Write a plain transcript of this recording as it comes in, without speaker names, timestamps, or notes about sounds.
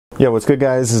Yeah, what's good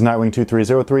guys? This is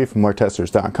Nightwing2303 from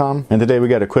WearTesters.com, and today we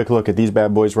got a quick look at these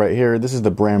bad boys right here. This is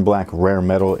the BrandBlack Rare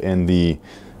Metal in the,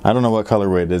 I don't know what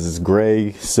colorway it is. It's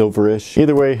gray, silverish.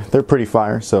 Either way, they're pretty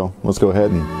fire, so let's go ahead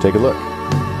and take a look.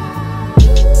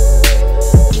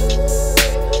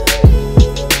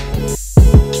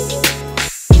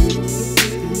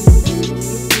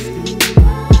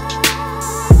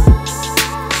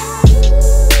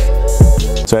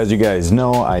 So as you guys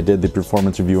know, I did the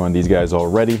performance review on these guys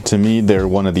already. To me, they're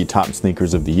one of the top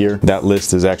sneakers of the year. That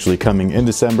list is actually coming in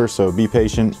December, so be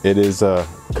patient. It is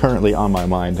currently on my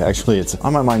mind. Actually, it's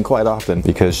on my mind quite often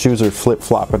because shoes are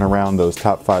flip-flopping around those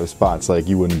top 5 spots like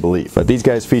you wouldn't believe. But these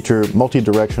guys feature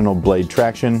multi-directional blade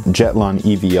traction, Jetlon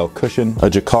EVL cushion, a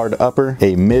jacquard upper,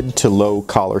 a mid to low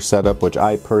collar setup, which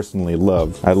I personally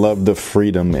love. I love the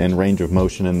freedom and range of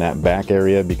motion in that back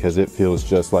area because it feels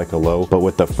just like a low, but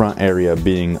with the front area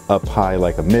being up high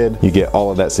like a mid, you get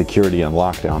all of that security and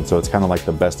lockdown, so it's kind of like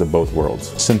the best of both worlds.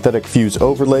 Synthetic fuse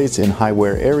overlays in high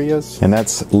wear areas, and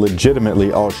that's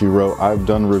legitimately all she wrote. I've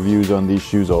done reviews on these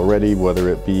shoes already, whether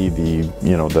it be the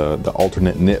the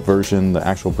alternate knit version, the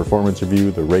actual performance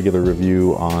review, the regular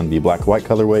review on the black white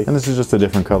colorway, and this is just a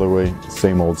different colorway,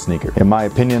 same old sneaker. In my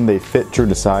opinion, they fit true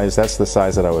to size. That's the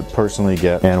size that I would personally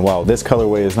get, and while this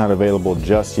colorway is not available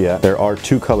just yet, there are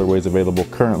 2 colorways available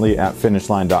currently at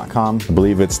finishline.com. I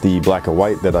believe it's the black and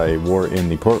white that I wore in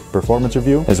the performance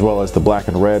review, as well as the black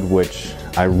and red, which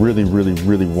I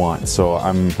really want. So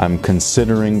I'm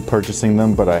considering purchasing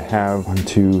them, but I have 1,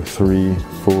 2, 3,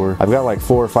 4. I've got like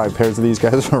 4 or 5 pairs of these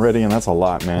guys already, and that's a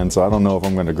lot, man. So I don't know if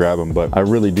I'm gonna grab them, but I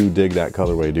really do dig that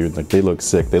colorway, dude. Like, they look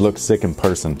sick. They look sick in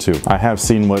person too. I have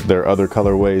seen what their other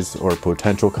colorways or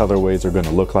potential colorways are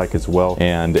gonna look like as well,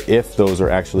 and if those are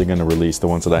actually gonna release, the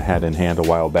ones that I had in hand a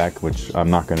while back, which I'm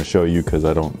not gonna show you because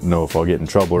I don't know if I'll get in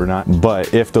trouble or not,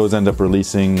 but if those end up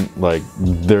releasing, like,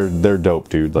 they're dope,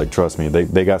 dude. Like, trust me,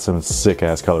 they got some sick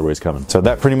ass colorways coming. So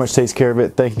that pretty much takes care of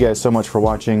it. Thank you guys so much for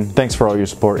watching. Thanks for all your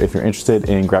support. If you're interested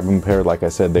in grabbing a pair, like I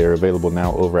said, they are available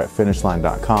now over at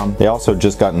finishline.com. They also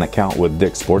just got an account with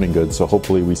Dick's Sporting Goods, so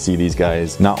hopefully we see these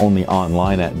guys not only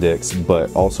online at Dick's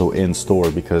but also in store,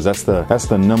 because that's the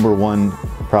 #1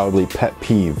 probably pet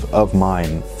peeve of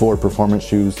mine for performance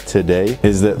shoes today,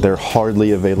 is that they're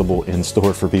hardly available in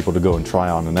store for people to go and try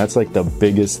on, and that's like the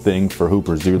biggest thing for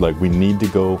hoopers, dude. Like, we need to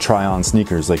go try on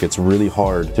sneakers. Like, it's really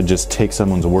hard to just take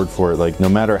someone's word for it. Like, no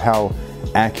matter how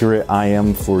accurate I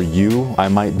am for you, I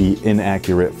might be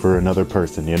inaccurate for another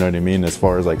person, you know what I mean, as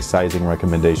far as like sizing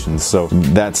recommendations. So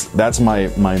that's my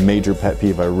major pet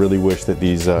peeve. I really wish that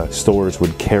these stores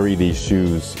would carry these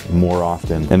shoes more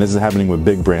often, and this is happening with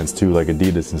big brands too, like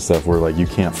Adidas and stuff, where like you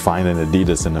can't find an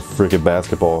Adidas in a freaking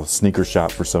basketball sneaker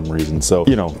shop for some reason. So,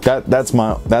 you know, that's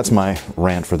my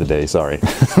rant for the day. Sorry.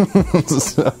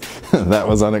 So, that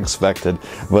was unexpected,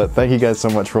 but thank you guys so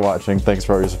much for watching. Thanks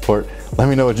for all your support. Let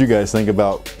me know what you guys think about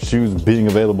shoes being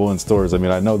available in stores. I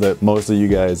mean, I know that most of you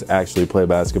guys actually play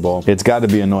basketball. It's got to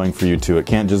be annoying for you too. It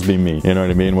can't just be me. You know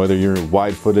what I mean? Whether you're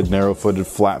wide-footed, narrow-footed,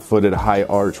 flat-footed, high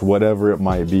arch, whatever it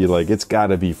might be, like, it's got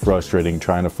to be frustrating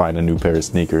trying to find a new pair of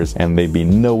sneakers and they be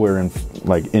nowhere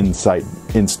in sight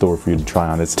in store for you to try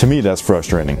on. To me, that's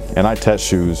frustrating. And I test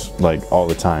shoes like all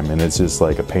the time, and it's just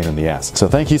like a pain in the ass. So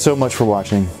thank you so much for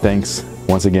watching. Thanks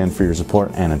once again for your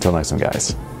support, and until next time,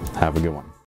 guys, have a good one.